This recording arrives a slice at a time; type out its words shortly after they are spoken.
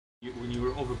When you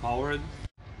were overpowered.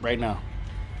 Right now.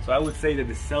 So I would say that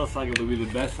the Cell Saga will be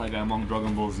the best saga among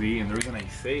Dragon Ball Z, and the reason I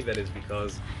say that is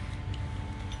because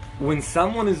when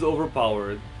someone is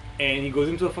overpowered and he goes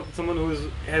into a fight with someone who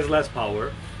has less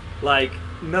power, like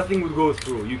nothing would go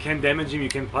through. You can't damage him, you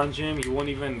can't punch him, he won't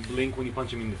even blink when you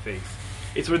punch him in the face.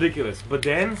 It's ridiculous. But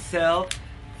then Cell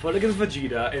fought against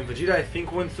Vegeta, and Vegeta I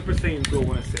think went Super Saiyan 2, I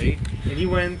want to say, and he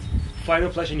went Final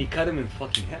Flash and he cut him in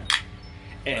fucking half.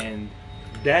 And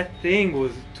that thing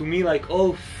was to me like,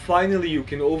 oh, finally you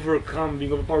can overcome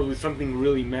being overpowered with something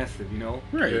really massive, you know?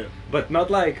 Right. Yeah. But not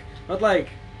like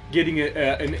getting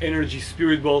an energy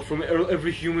spirit ball from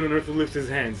every human on Earth who lifts his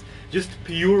hands. Just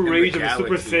pure the rage of a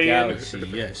Super Saiyan. Galaxy,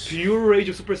 yes. Pure rage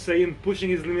of Super Saiyan pushing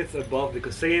his limits above,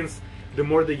 because Saiyans, the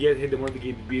more they get hit, the more they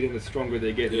get beaten, the stronger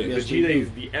they get. Yeah. Yes, Vegeta they do.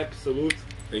 is the absolute.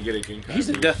 They get a King He's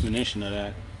the definition of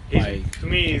that. To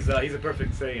me, he's a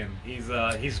perfect Saiyan.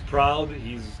 He's proud.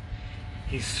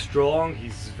 He's strong.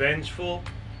 He's vengeful.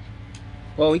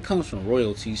 Well, he comes from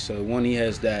royalty, so one, he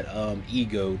has that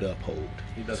ego to uphold.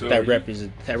 He does So that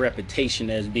he- that reputation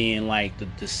as being like the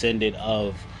descendant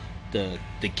of the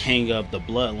king of the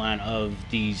bloodline of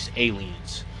these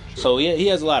aliens. So yeah, he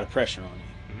has a lot of pressure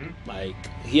on him. Like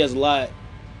he has a lot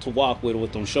to walk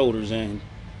with them shoulders, and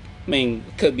I mean,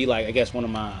 it could be like, I guess, one of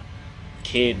my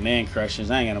kid man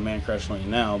crushes. I ain't got no man crush on you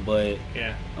now, but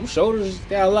Yeah. them shoulders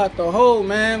got a lot to hold,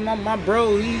 man. My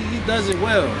bro, he does it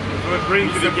well. When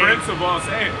Prince He's the became, prince of all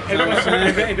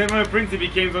Saiyans. and then when Prince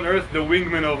became on Earth the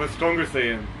wingman of a stronger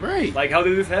Saiyan. Right. Like, how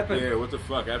did this happen? Yeah, what the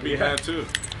fuck? I'd be Yeah. mad too.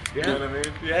 Yeah. You know what I mean?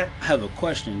 Yeah. I have a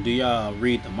question. Do y'all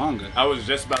read the manga? I was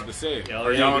just about to say it. Yeah,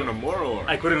 Are yeah, y'all yeah. on the Moro arc?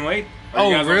 I couldn't wait. Are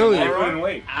you guys on the really? I Moro arc? couldn't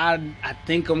wait. I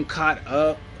think I'm caught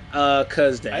up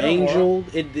because the I know angel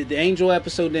the angel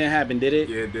episode didn't happen, did it?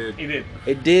 Yeah, it did. He did.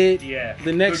 It did. Yeah.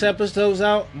 The next episode's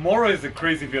out. Moro is a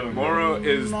crazy villain. Moro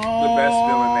is No. the best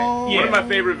villain. One Yeah. of my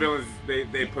favorite villains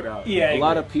they put out. Yeah. A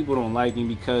lot of people don't like him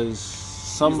because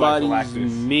somebody's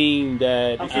Galactus. meme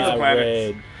that I'm He's the I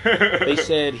planets. read, they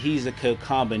said he's a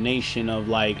combination of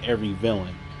like every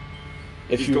villain.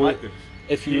 If He's you Galactus.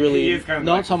 if you He really is kind of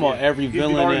no, I'm Galactus, talking about yeah. every He's the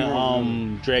villain in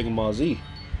Guardian Dragon Ball Z.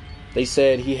 They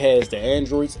said he has the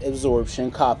android's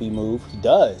absorption copy move. He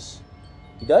does.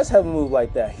 He does have a move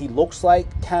like that. He looks like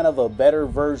kind of a better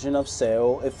version of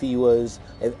Cell if he was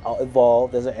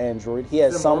evolved as an android. He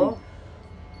has Is it some Moro?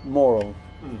 moral.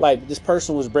 Like this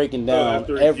person was breaking down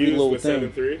after he every fused little with thing.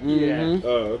 7-3? Mhm. Oh,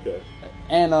 okay.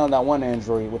 And that one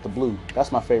android with the blue.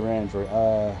 That's my favorite android.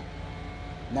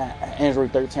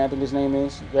 Android 13, I think his name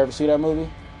is. You ever see that movie?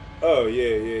 Oh,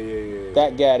 yeah.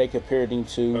 That guy they compared him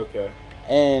to. Okay.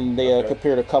 And they Okay.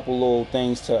 compared a couple little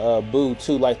things to Boo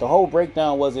too. Like the whole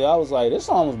breakdown was it. I was like, this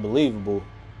almost believable.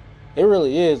 It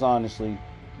really is, honestly.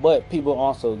 But people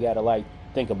also gotta like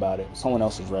think about it. Someone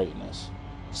else is writing this.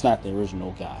 It's not the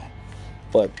original guy.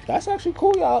 But that's actually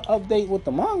cool. Y'all update with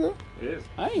the manga. It is.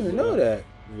 I didn't even know that.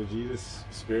 Vegeta's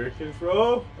spirit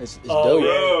control. It's Oh, dope.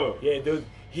 Bro. yeah. Yeah, dude.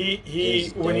 He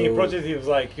It's when he dope. approached it, he was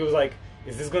like,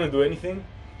 is this gonna do anything?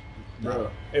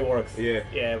 Bro. It works. Yeah.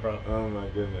 Yeah, bro. Oh my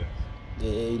goodness. It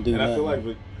ain't do And I feel nothing.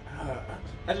 like,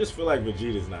 I just feel like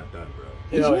Vegeta's not done, bro.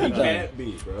 He's No, not He done. can't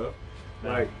be, bro.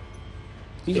 Like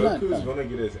He's not Goku's done. gonna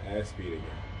get his ass beat again.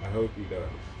 I hope he does.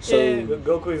 So, Yeah,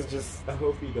 Goku is just. I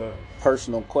hope he does.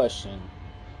 personal question.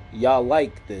 Y'all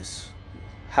like this?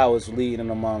 How it's leading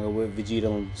the manga with Vegeta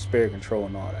and spirit control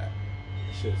and all that?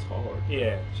 Shit's hard.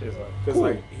 Yeah, she's like. Because Cool.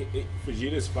 like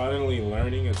Vegeta's finally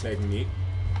learning a technique.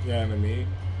 You know what I mean?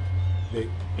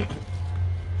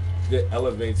 That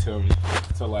elevates him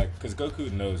to like, because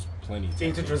Goku knows plenty. Into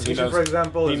techniques. transition, He knows- for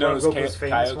example, he is one of knows Goku's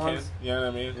famous Kaioken. ones. You know what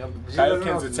I mean? Yeah, but Vegeta doesn't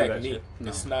know how Kaioken's to a do that technique. shit. No.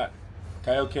 It's not.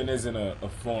 Kaioken isn't a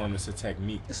form. It's a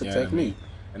technique. It's a you know what I mean? technique.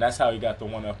 And that's how he got the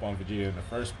one up on Vegeta in the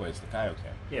first place, the Kaioken.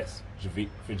 Yes.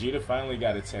 Vegeta finally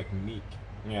got a technique.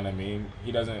 You know what I mean?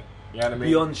 He doesn't. You know what I mean?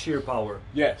 Beyond sheer power.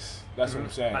 Yes, that's what I'm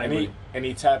saying. I And he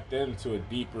agree. tapped into a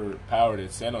deeper power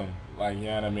that's in him. Like, you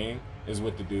know what I mean? Is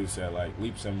what the dude said. Like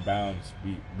leaps and bounds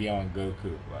beyond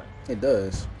Goku. Like It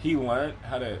does. he learned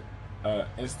how to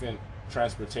instant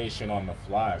transportation on the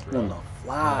fly, bro. On the On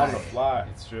the fly. fly.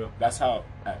 It's true. That's how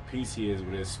at peace he is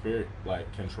with his spirit,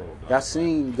 like control. I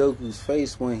seen Goku's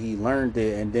face when he learned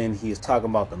it, and then he was talking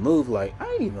about the move. Like, I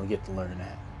didn't even get to learn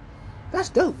that. That's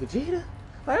dope, Vegeta.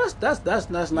 Like, that's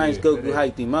nice. Yeah, Goku it is.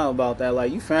 hyped him out about that.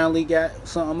 Like, you finally got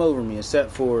something over me,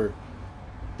 except for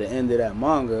the end of that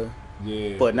manga.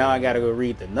 Yeah. But now I gotta go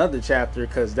read another chapter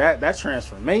because that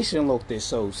transformation looked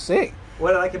so sick.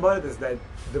 What I like about it is that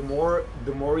the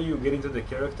more you get into the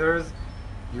characters,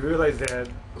 you realize that,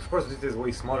 of course, this is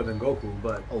way smarter than Goku,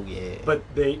 but Oh yeah.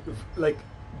 they like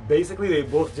basically they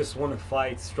both just want to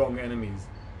fight strong enemies.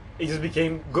 it just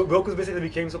became Goku basically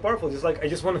became so powerful. Just like I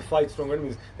just want to fight stronger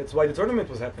enemies. That's why the tournament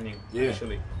was happening. Yeah.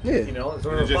 Actually, Yeah. you know, the It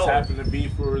tournament of just power. happened to be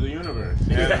for the universe.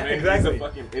 You know what I mean? Exactly. He's a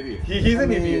fucking idiot. He's I an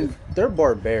mean, idiot. they're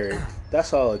barbaric.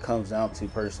 That's all it comes down to,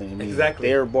 personally. To me. Exactly.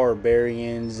 They're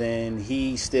barbarians, and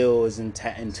he still is in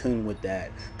tune with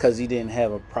that because he didn't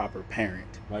have a proper parent.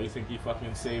 Why do you think he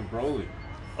fucking saved Broly?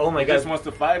 Oh my He god, just wants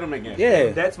to fight him again.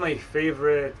 Yeah. that's my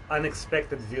favorite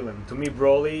unexpected villain. To me,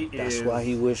 Broly That's is. why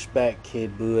he wished back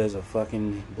Kid Buu as a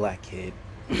fucking black kid.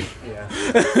 Yeah.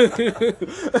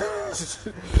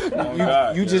 Oh,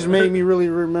 God, You yeah. just made me really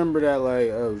remember that, like,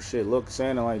 oh shit, look,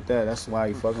 Santa like that. That's why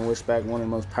he fucking wished back one of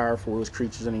the most powerful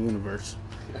creatures in the universe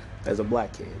as a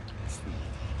black kid.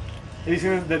 Have you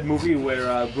seen that movie where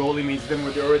Broly meets them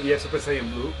where they already have Super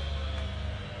Saiyan Blue?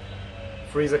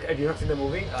 Frieza, have you not seen the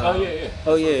movie? Oh yeah.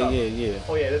 Oh yeah, yeah.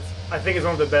 Oh yeah, I think it's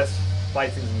one of the best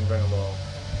fight scenes in Dragon Ball.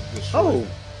 Oh,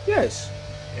 yes.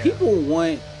 Yeah. People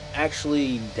want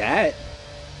actually that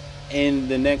in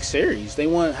the next series. They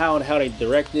want how they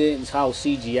direct it and how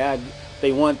CGI.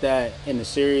 They want that in the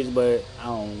series, but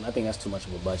I think that's too much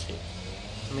of a budget.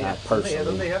 I mean, Not don't they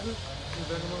personally. have it in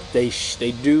Dragon Ball?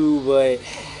 They do, but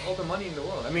All the money in the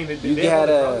world. I mean, they You have all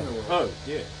the gotta- power in the world. Oh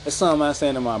yeah. that's something I'm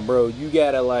saying to my bro. You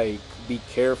gotta like be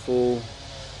careful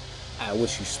at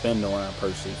what you spend on. I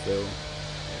personally feel,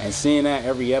 and seeing that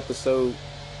every episode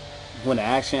when the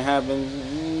action happens,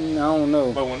 I don't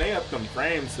know. But when they up them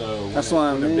frames, so when That's it- what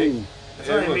I when the big- mean. That's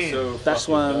what I it looks mean. so That's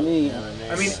fucking what I dope, mean. you know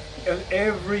what I mean, in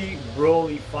every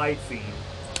Broly fight scene,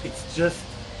 it's just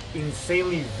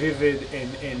insanely vivid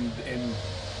and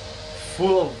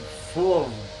full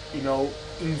of you know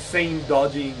insane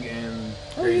dodging and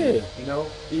Oh yeah. you know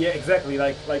exactly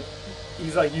like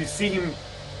he's like you see him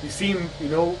you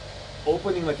know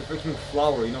opening like a freaking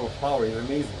flower, you know, a flower is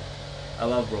amazing. I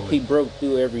love Broly. He broke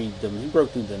through he broke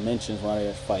through dimensions while they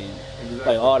was fighting.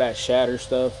 Exactly. Like all that shatter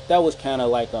stuff. That was kind of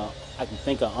like I can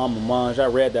think of homage. I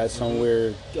read that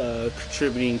somewhere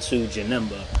contributing to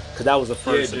Janemba because that was the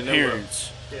first Janemba.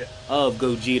 appearance Yeah. of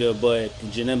Gogeta, but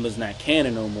Janemba's not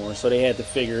canon no more. So they had to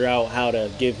figure out how to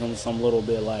give him some little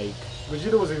bit like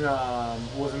Vegeta was in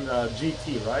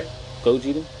GT, right?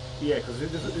 Gogeta, Yeah, because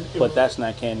but was, that's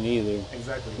not canon either.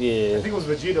 exactly. Yeah. I think it was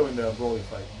Vegito in the Broly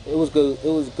fight. It was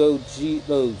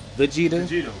Vegeta.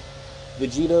 Vegito.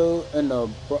 Vegito and no,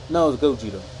 it's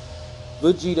Gogeta.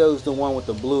 Vegito's the one with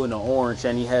the blue and the orange,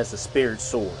 and he has the spirit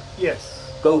sword. Yes.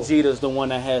 Gogeta's the one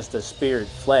that has the spirit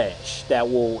flash that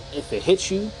will, if it hits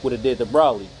you, would have did to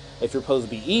Broly. If you're supposed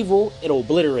to be evil, it'll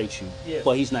obliterate you. Yeah.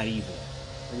 But he's not evil.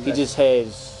 Exactly. He just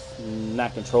has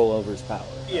not control over his power.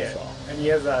 Yeah, That's all. and he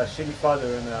has a shitty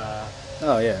father and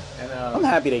Oh yeah. and I'm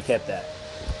happy they kept that.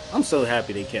 I'm so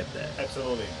happy they kept that.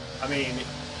 absolutely. I mean,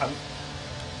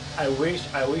 I wish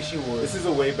he would. This is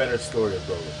a way better story of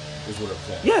Broly, is what I'm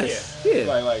saying. Yes. Yeah.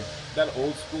 Like that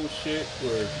old school shit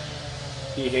where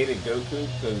he hated Goku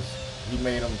because he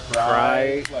made him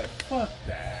cry. Cry. Like fuck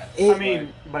that. I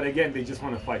mean, but again, they just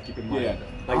want to fight. Keep in mind, Yeah.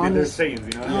 like they're Honest-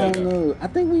 Saiyans, you know. I don't know. I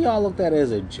think we all looked at it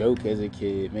as a joke as a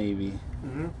kid, maybe.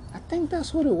 Mm-hmm. I think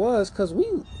that's what it was, because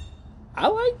I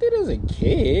liked it as a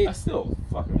kid. I still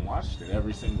fucking watched it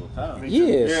every single time. Me too.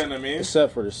 Yes. You know what I mean?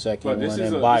 Except for the second But one this and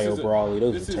is a Bio Brawly.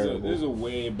 Those this are is terrible. this is a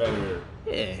way better.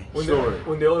 Yeah. When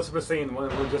Story. the other Super Saiyan one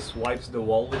just wipes the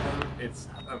wall with him, it's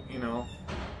you know,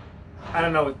 I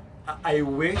don't know. I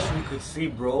wish we could see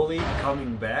Broly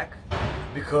coming back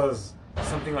because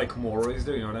something like Moro is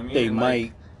there. You know what I mean? They And,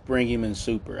 might bring him in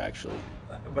Super, actually.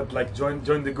 but like join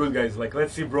the good guys. Like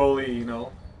let's see Broly, you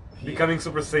know, becoming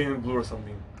Super Saiyan Blue or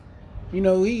something. You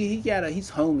know, he's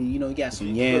homey. You know, he got some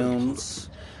yams.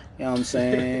 You know what I'm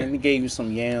saying? He gave you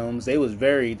some yams. They was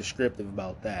very descriptive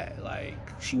about that. Like,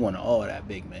 she wanted all that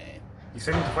big man. You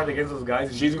send him to fight against those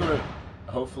guys. She's gonna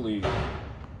hopefully.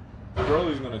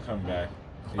 Broly's gonna come back.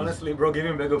 Honestly, bro, give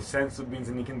him a bag of sand means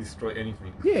and he can destroy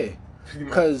anything. Yeah. Pretty much.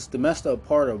 Because the messed up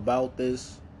part about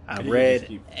this, I He can just read,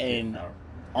 keep and power.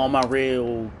 all my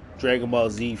real Dragon Ball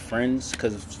Z friends,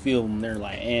 because a few of them, they're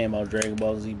like, about Dragon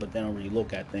Ball Z, but they don't really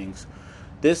look at things.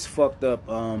 This fucked up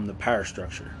the power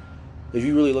structure. If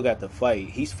you really look at the fight,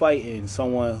 he's fighting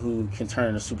someone who can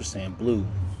turn a Super Saiyan Blue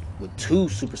with 2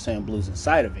 Super Saiyan Blues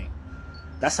inside of him.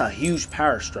 That's a huge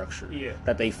power structure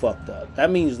that they fucked up. That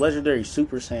means Legendary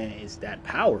Super Saiyan is that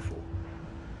powerful.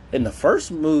 In the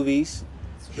first movies,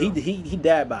 he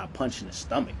died by a punch in the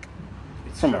stomach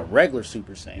from a regular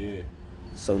Super Saiyan. Yeah,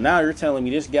 So now you're telling me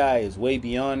this guy is way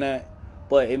beyond that,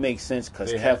 but it makes sense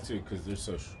because they have to because they're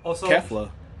so. Also, Kefla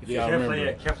Yeah, I remember.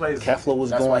 Kefla is was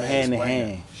That's why going they hand in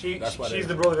explained hand. That's why she's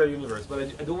they- the Broly of the universe. But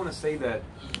I do want to say that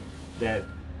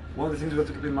one of the things we have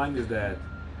to keep in mind is that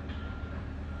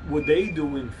what they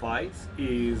do in fights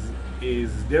is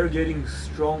they're getting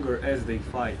stronger as they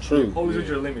fight. True. Always with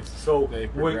Yeah. your limits. So They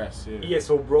progress, when, yeah.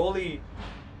 so Broly,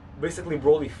 basically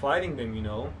Broly fighting them, you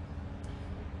know.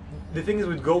 The thing is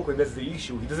with Goku, and that's the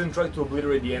issue. He doesn't try to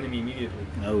obliterate the enemy immediately.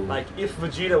 No. Like if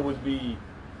Vegeta would be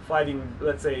fighting,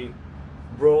 let's say,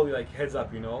 Broly like heads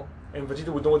up, you know, and Vegeta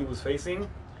would know what he was facing,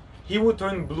 he would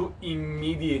turn blue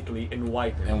immediately and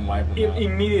wipe him. And wipe him out.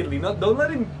 Immediately. Don't let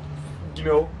him, you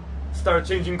know, start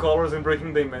changing colors and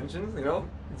breaking dimensions. You know,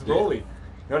 it's Yeah. Broly.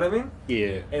 You know what I mean?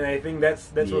 Yeah. And I think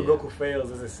that's where Yeah. Goku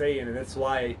fails as a Saiyan, and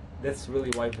that's really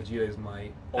why Vegeta is my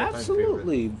all-time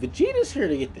Absolutely. Vegeta's here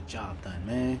to get the job done,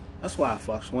 man. That's why I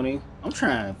fucks with him. I'm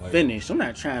trying to Like, finish. I'm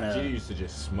not trying Vegeta to used to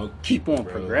just smoke. keep on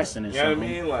bro. progressing and You know what I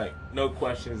something. mean? Like no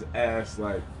questions asked.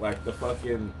 Like the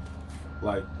fucking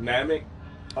like Namek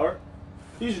art.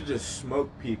 He used to just smoke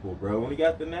people, bro. When he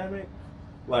got the Namek,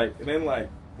 like, and then like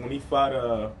when he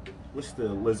fought what's the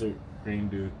lizard green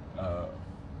dude,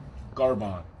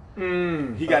 Garbon.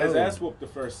 favorite. He got his Oh. ass whooped the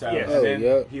first time, Yes. and then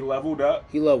Oh, yeah. he leveled up.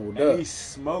 He leveled And up. he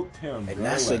smoked him, And bro.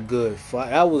 that's a Like, good fight.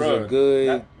 That was Bro, a good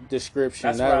that- description.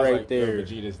 That's why That I was right like, there. Yo,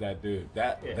 Vegeta's that dude.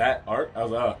 Yeah. That art, I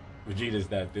was like, oh, Vegeta's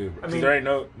that dude. Bro. I 'Cause mean- there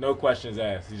ain't no questions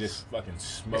asked. He just fucking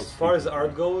smoked. As far as people,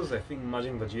 art bro. goes, I think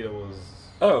Majin Vegeta was.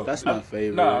 Oh, That's my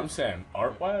favorite. No, I'm saying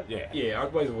art wise, yeah. Yeah,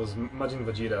 art-wise was Majin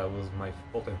Vegeta was my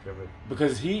all-time favorite.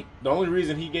 Because the only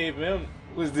reason he gave him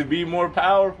was to be more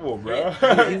powerful, bro.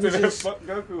 He was just- Fuck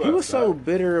Goku He was outside. so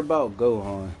bitter about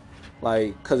Gohan,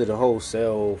 like because of the whole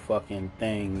Cell fucking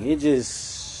thing. It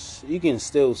just you can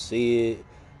still see it.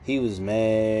 He was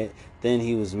mad. Then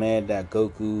he was mad that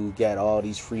Goku got all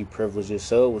these free privileges.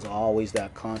 So it was always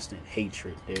that constant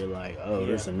hatred. They're like, oh,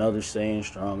 there's Yeah. another Saiyan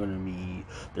stronger than me.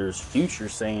 There's future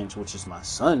Saiyans, which is my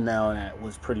son now, that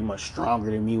was pretty much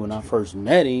stronger than me when I first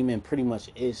met him, and pretty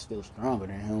much is still stronger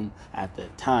than him at the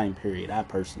time period. I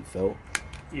personally felt.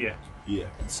 Yeah. Yeah.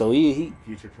 So he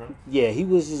Future Trunks. yeah, he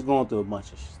was just going through a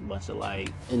bunch of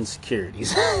like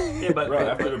insecurities. Yeah, but Bro,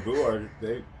 after the Boo arc,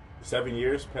 7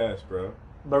 years passed, bro.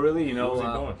 but really, you What know, was he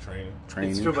doing? Training.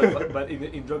 Training. it's true. But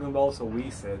in Dragon Ball, also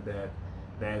we said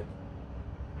that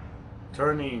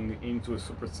turning into a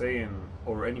Super Saiyan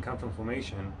or any kind of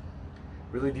transformation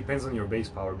really depends on your base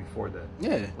power before that.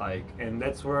 Yeah, Like, and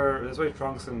that's why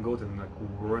Trunks and Goten like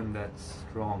weren't that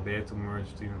strong. They had to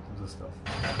merge to even do stuff.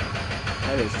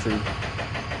 that is true.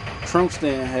 Trunks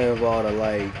didn't have all the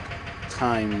like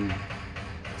time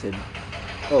to.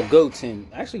 Oh, Goten.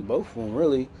 Actually, both of them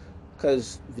really,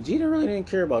 because Vegeta really didn't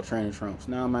care about training Trunks.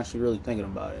 Now I'm actually really thinking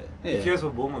about it. He Yeah, cares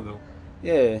for Bulma though.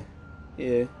 yeah.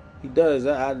 He does.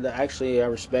 I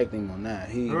respect him on that.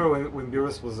 He. Remember when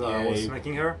Beerus was Yeah, he-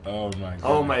 smacking her? Oh my god.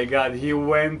 Oh my god, he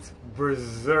went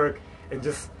berserk and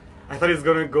just. I thought he was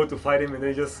gonna go to fight him and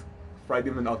they just fried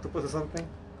him an octopus or something.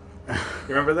 You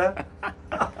remember that?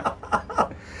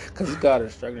 Cause he got her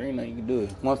struck. There ain't nothing you can do.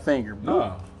 One finger. boop. Nah, You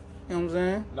know what I'm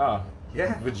saying? nah.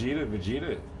 Yeah.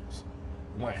 Vegeta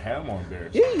went ham on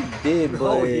Beerus. Yeah, he did, but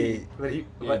No, but he, Yeah, but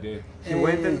he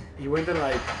did. he went and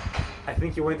like, I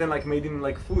think he went and like made him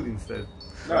like food instead.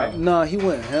 No, no, he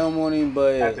went ham on him, at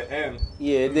but the end.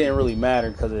 yeah, it didn't really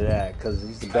matter because of that. Because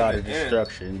he's the god of the end.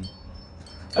 destruction.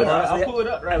 I'll pull it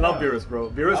up right I love now. Beerus, bro.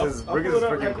 Beerus I'll- is I'll Beerus pull is it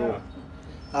up freaking right cool. now.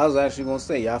 I was actually gonna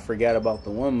say, I forgot about the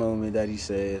one moment that he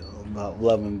said about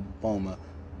loving Bulma.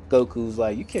 Goku's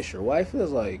like, "You kiss your wife?" It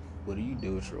was like, "What do you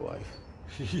do with your wife?"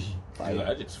 He's Like- like,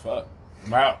 I just fuck.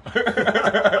 I'm out.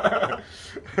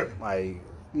 Like,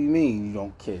 what do you mean you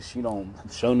don't kiss? You don't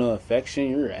show no affection?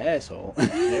 You're an asshole.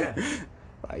 Yeah.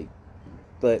 Like,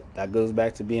 but that goes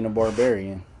back to being a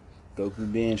barbarian.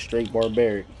 Goku being straight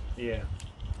barbaric. Yeah.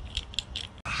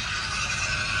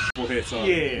 Hits on.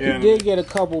 Yeah. He did get a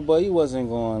couple, but he wasn't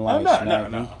going like no,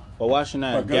 smack no. me. But watching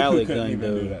that But Goku Gallic couldn't gun,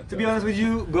 even do though. that. To be honest with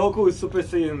you, Goku is Super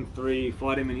Saiyan 3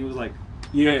 fought him and he was like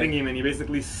hitting him and he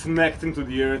basically smacked him to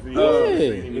the earth. And he was Super Saiyan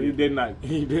He immediately.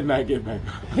 did not get back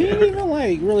up. He didn't even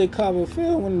like really cop a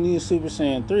feel when he was Super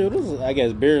Saiyan 3. It was, I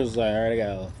guess Beerus was like, alright, I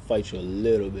gotta fight you a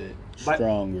little bit But-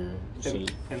 stronger. So,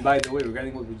 And by the way,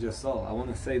 regarding what we just saw, I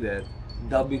want to say that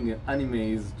dubbing anime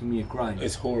is to me a crime.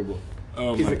 It's horrible.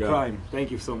 Oh It's my a god. crime. Thank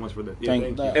you so much for that. Yeah,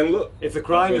 Thank thank you. you. And look, It's a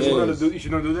crime. It You shouldn't is. do. You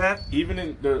shouldn't do that. even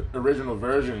in the original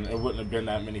version, it wouldn't have been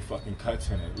that many fucking cuts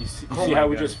in it. You see Oh my how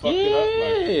we God. just fucked it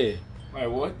up? yeah. Like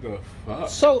what the fuck?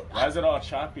 So, Why is it all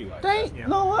choppy like They, that? Yeah.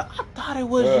 no, I thought it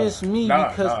was Ugh. just me Nah,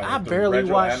 because nah, I the barely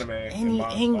retro watch anime and any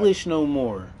manga English no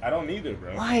more. I don't either,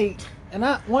 bro. Like, and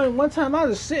one time I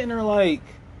was sitting there like,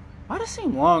 why does it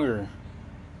seem longer?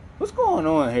 What's going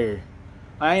on here?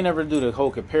 I ain't never do the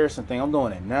whole comparison thing. I'm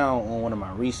doing it now on one of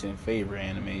my recent favorite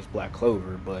animes, Black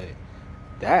Clover. But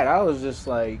that I was just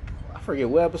like, I forget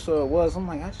what episode it was. I'm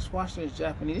like, I just watched it in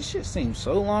Japanese. This shit seems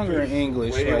so longer in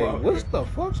English. Way Like, longer. what the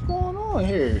fuck's going on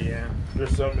here? Yeah.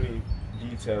 There's so many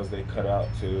details they cut out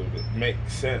to make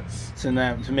sense. To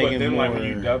make But it then, more. like, when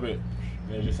you dub it,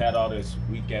 they just had all this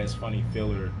weak ass funny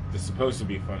filler that's supposed to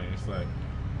be funny. It's like,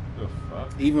 the fuck?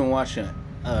 Even watching,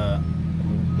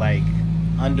 like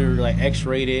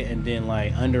X-rated and then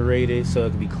like underrated, so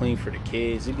it could be clean for the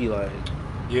kids. It'd be like,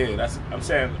 Yeah, I'm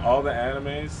saying all the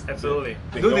animes. Absolutely.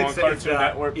 They Dude, go on Cartoon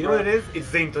Network. You know bro. what it is?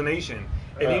 It's the intonation.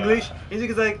 In English, he's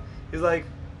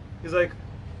like,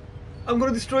 I'm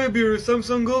gonna destroy a beer,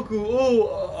 Samsung Goku.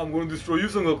 Oh, I'm gonna destroy you,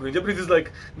 Son Goku. In Japanese, it's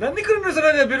like, "Nani kuru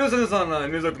sana ne beer sana?"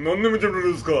 And he's like, "Nani me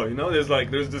desu ka?" You know, there's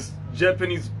this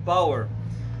Japanese power.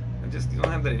 And just you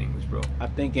don't have that in English, bro. I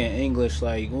think in English,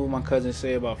 like what my cousin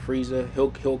say about Frieza,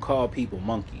 he'll call people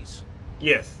monkeys.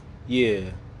 Yes. Yeah,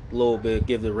 a little bit,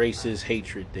 give the racist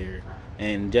hatred there.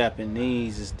 And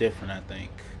Japanese is different, I think.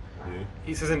 Yeah.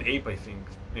 He says an ape, I think.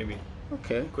 Maybe.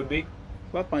 Okay, Could be.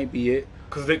 that might be it.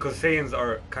 Because Saiyans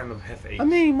are kind of half apes. I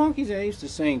mean, monkeys and apes the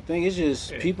same thing. It's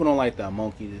just Yeah. people don't like that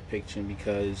monkey depiction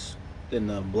because in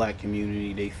the black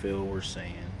community they feel we're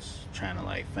Saiyans, trying to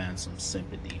like find some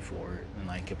sympathy for it and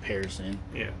like comparison.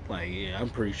 Yeah. Like, yeah, I'm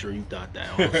pretty sure you thought that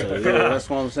also. Yeah, that's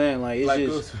what I'm saying. Like, it's Black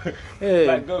just Goku, yeah.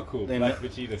 Black Goku, Then Black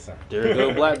Vegeta-san. there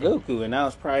go Black Goku, and now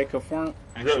it's probably confirmed.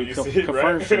 Actually, you see it,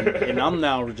 right? confirmed, and I'm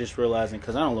now just realizing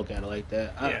because I don't look at it like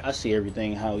that. Yeah. I see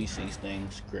everything how he sees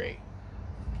things gray.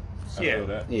 I Yeah. feel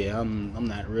that. Yeah, I'm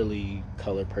not really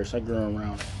color person. I grew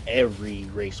around every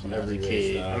race when I was a Every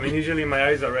kid. race, I mean, usually my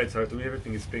eyes are red, so to me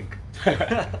everything is pink.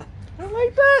 I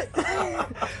like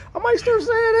that. I might start saying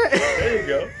that. There you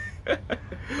go.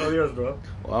 All yours, bro.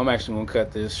 Well, I'm actually gonna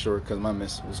cut this short because my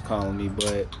miss was calling me.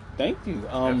 But thank you.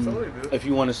 Absolutely, dude. If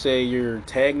you want to say your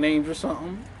tag names or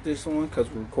something, this one because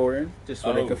we're recording, just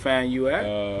so they Oh. can find you at.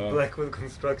 Blackwood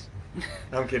Construction.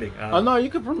 I'm kidding. Oh no, you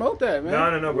can promote that, man.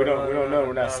 No. We don't know.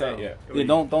 We're not set yet. Yeah,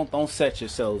 don't set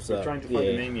yourselves We're up. trying to find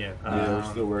the name yet. Yeah, we're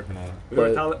still working on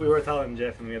it. We were telling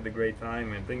Jeff, and we had a great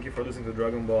time. And thank you for listening to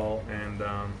Dragon Ball. And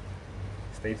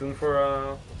stay tuned for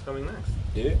what's coming next.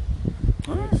 Yeah.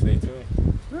 Alright. Stay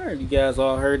tuned. Alright, you guys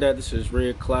all heard that. This is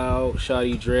Red Cloud,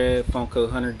 Shoddy Dread, Funko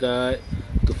Hunter God.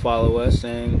 You can follow us,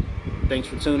 and thanks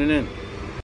for tuning in.